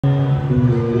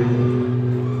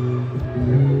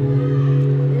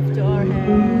Lift your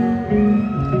head.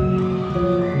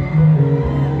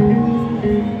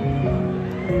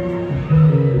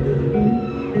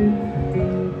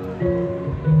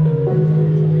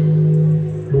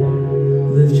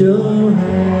 Lift your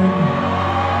head,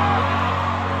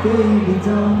 baby,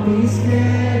 don't be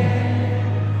scared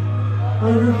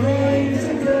of the things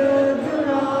that could go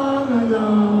wrong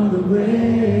along the way.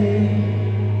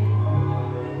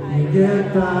 You get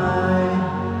by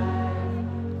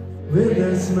with a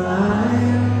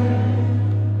smile.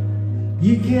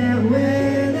 You can't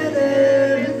win at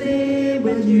everything,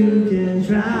 but you can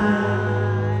try.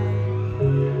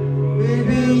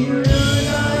 Baby, you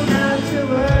don't have to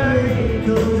worry,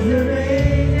 'cause there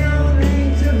ain't no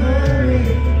need to hurry.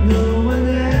 No one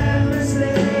ever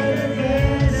said that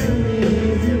there's an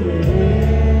easy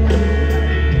way.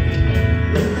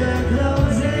 But they're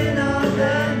closing all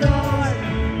the doors,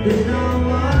 they don't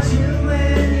want you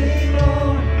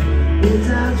anymore. It's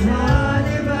not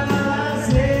funny, but I'll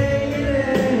say it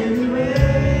anyway.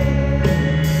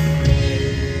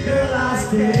 Girl, I'll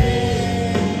stay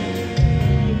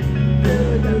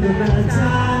through the bad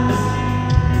times,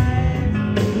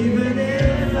 even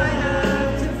if I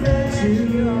have to fetch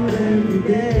you every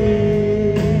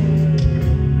day.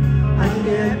 I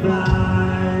get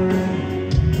by,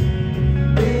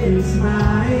 baby,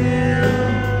 smile.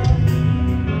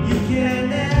 You can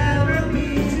never be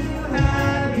too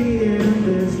happy in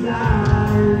this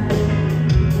life,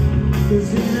 'cause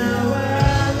in a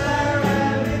world where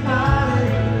everybody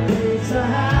thinks a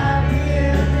happy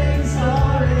ending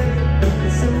story,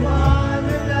 it's a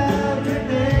wonder love can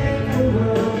make the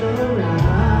world go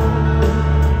round.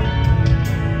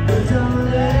 But don't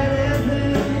let it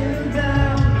bring you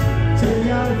down, turn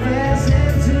your face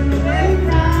into a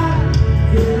frown.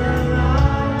 Get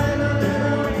along with a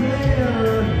little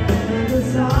prayer and a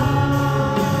song.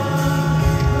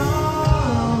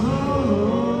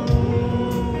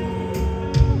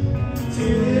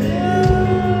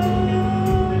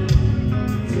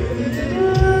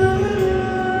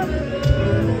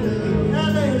 Now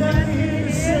let me hear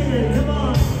you sing it, come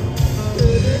on.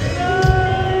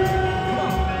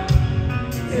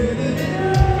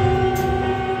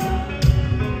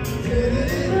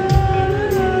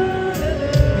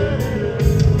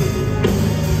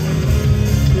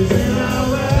 Cause in a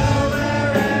world where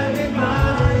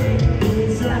everybody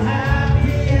needs a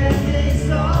happy ending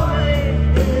story,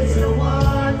 it's a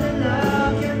wonder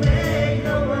love can make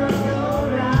the world go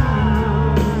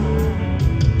round.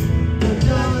 But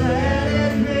don't let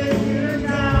it bring you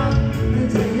down and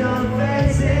turn your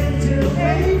face into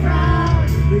a frown.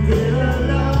 We get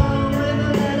along with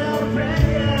a little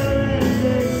prayer and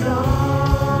a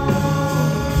song.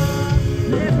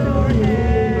 Lift your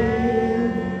head.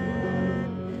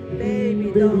 Baby,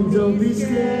 Don't be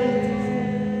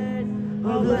scared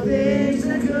of the things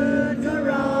that could go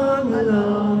wrong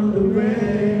along the way.